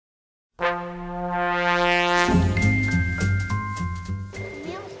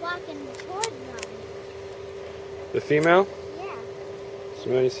female? Yeah.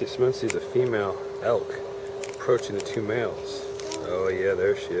 Simone sees a female elk approaching the two males. Oh yeah,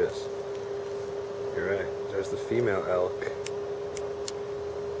 there she is. You're right. There's the female elk.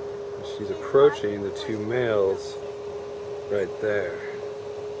 And she's approaching the two males right there.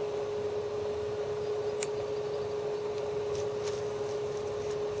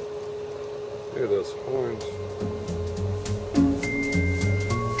 Look at those horns.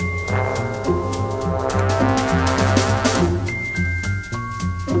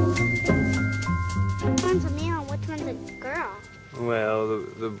 Which one's a male and which one's a girl? Well,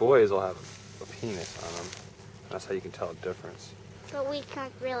 the boys will have a penis on them. That's how you can tell the difference. But we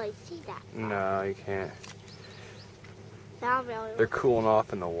can't really see that. No, you can't. Not really. They're cooling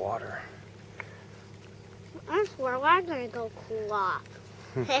off in the water. I swear we're gonna go cool off.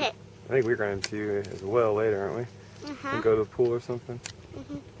 I think we're going to as well later, aren't we? And go to the pool or something.